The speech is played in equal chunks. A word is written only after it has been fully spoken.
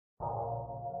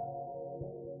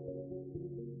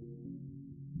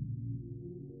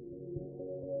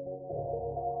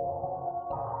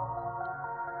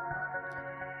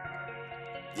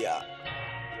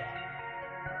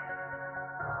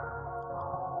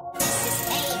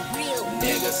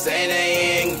Niggas say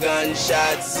they ain't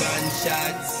gunshots.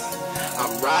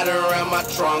 I'm riding around my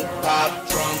trunk pop.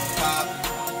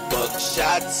 Buck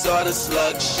shots or the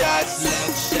slug shots.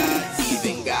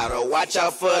 Even gotta watch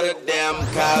out for the damn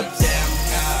cops.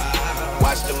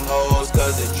 Watch them hoes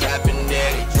cause they trapping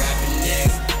niggas.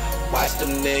 Watch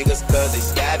them niggas cause they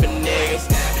stabbing niggas.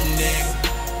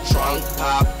 Trunk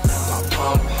pop, my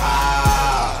pump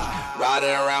high. Riding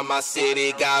around my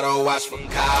city, gotta watch for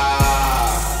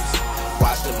cops.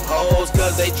 Watch them hoes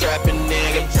cause they trapping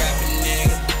niggas.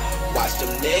 Watch them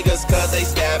niggas cause they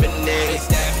stabbing niggas.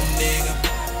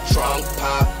 Trunk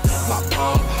pop, my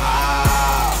pump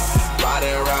high.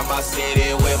 Riding around my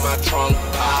city with my trunk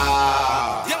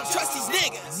pop. Don't trust these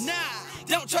niggas. Nah.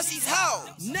 Don't trust these hoes.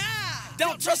 Nah.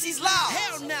 Don't trust these laws.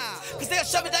 Hell nah. Cause they'll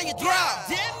shove it down your throat.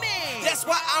 Damn it. That's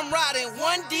why I'm riding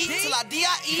 1D till I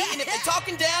D-I-E. And if they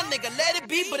talking down, nigga, let it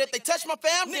be. But if they touch my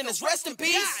fam, then it's rest in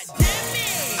peace. God damn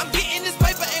it. I'm getting this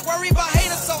paper, ain't worried about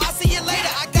haters, so I'll see you later.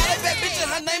 I got a bad bitch and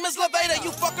her name is Laveda.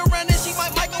 You fuck around and she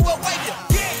might Michael will wake you.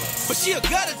 But she a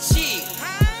gutter chick.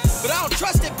 But I don't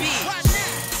trust that bitch.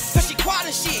 Cause she quiet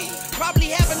and shit. Probably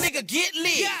have a nigga get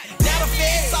lit. Now the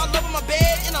feds all over my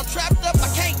bed and I'm trapped up, I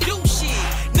can't do shit.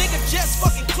 Nigga just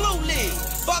fucking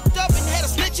clueless. Fucked up and had a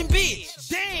snitching bitch.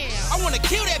 Damn, I wanna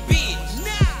kill that bitch.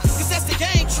 Nah, cause that's the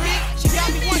game trick. She got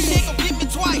me once, she ain't gon' get me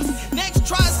twice. Next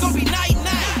try is gonna be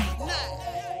night-night.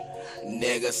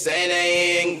 Niggas say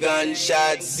they ain't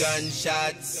gunshots.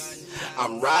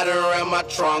 I'm riding around my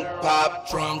trunk pop.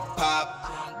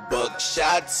 Buck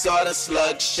shots or the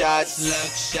slug shots.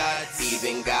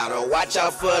 Even gotta watch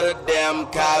out for the damn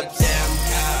cops.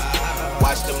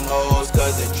 Watch them hoes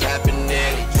cause they trapping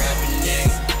niggas.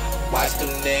 Watch them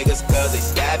niggas cause they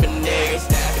stabbing niggas.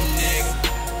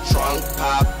 Trunk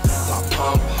pop, my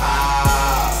pump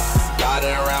high.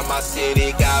 Riding around my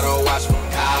city, gotta watch for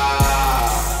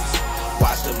cops.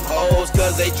 Watch them hoes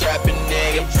cause they trapping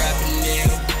niggas.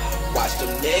 Watch them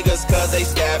niggas cause they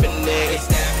stabbing niggas.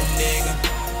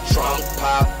 Trunk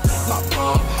pop, my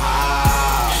pump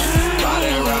high.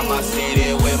 Riding around my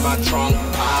city with my trunk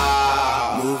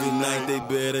pop. Movie night, they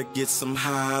better get some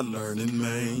high learning,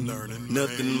 man.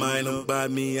 Nothing minor about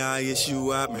me, I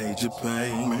issue out major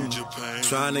pain.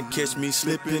 Trying to catch me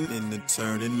slipping in the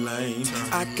turning lane.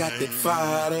 I got that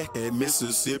fire that had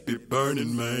Mississippi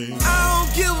burning, man. I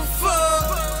don't give a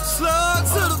fuck, slug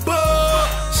to the bug.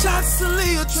 Shots to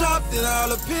Leah dropped, it all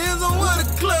depends on what a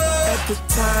club. At the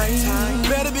time,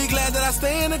 better be glad that I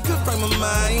stay in a good frame of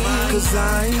mind. Cause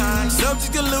I'm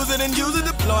subject to lose it and use it,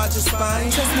 deploy just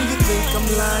fine. Trust me, you think I'm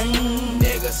lying.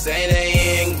 Niggas say they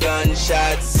ain't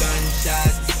gunshots.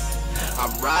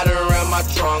 I'm riding around my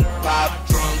trunk pop.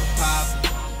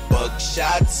 Buck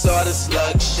shots or the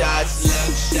slug shots.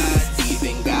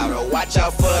 Even gotta watch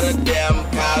out for the damn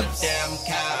cops.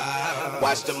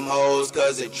 Watch them hoes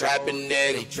cause they trapping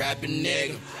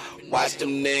niggas. Watch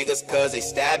them niggas cause they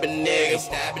stabbing niggas.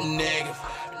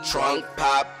 Trunk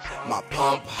pop, my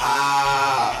pump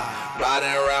high. Riding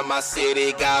around my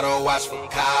city, gotta watch for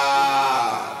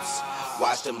cops.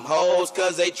 Watch them hoes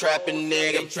cause they trapping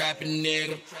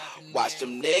niggas. Watch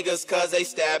them niggas cause they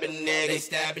stabbing niggas.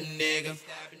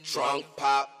 Trunk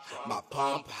pop, my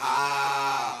pump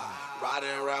high.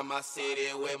 Riding around my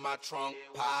city with my trunk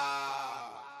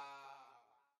pop.